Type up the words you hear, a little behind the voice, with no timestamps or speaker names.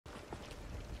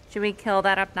Should we kill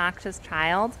that obnoxious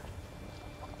child?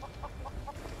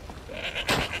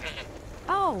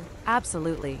 Oh,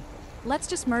 absolutely. Let's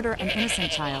just murder an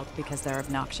innocent child because they're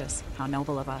obnoxious. How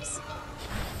noble of us.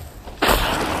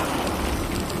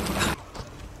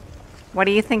 What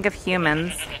do you think of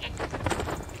humans?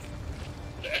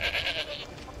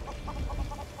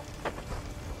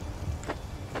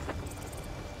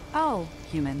 Oh,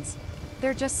 humans.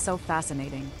 They're just so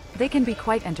fascinating. They can be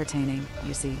quite entertaining,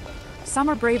 you see. Some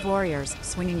are brave warriors,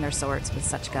 swinging their swords with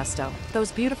such gusto.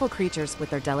 Those beautiful creatures with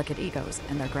their delicate egos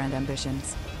and their grand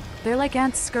ambitions. They're like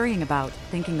ants scurrying about,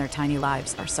 thinking their tiny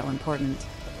lives are so important.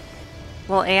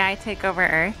 Will AI take over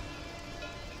Earth?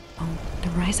 Oh,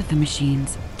 the rise of the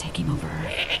machines taking over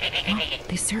Earth. Well,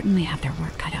 they certainly have their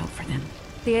work cut out for them.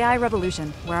 The AI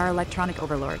revolution, where our electronic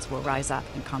overlords will rise up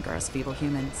and conquer us feeble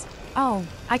humans. Oh,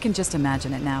 I can just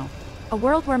imagine it now. A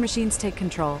world where machines take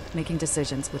control, making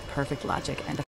decisions with perfect logic and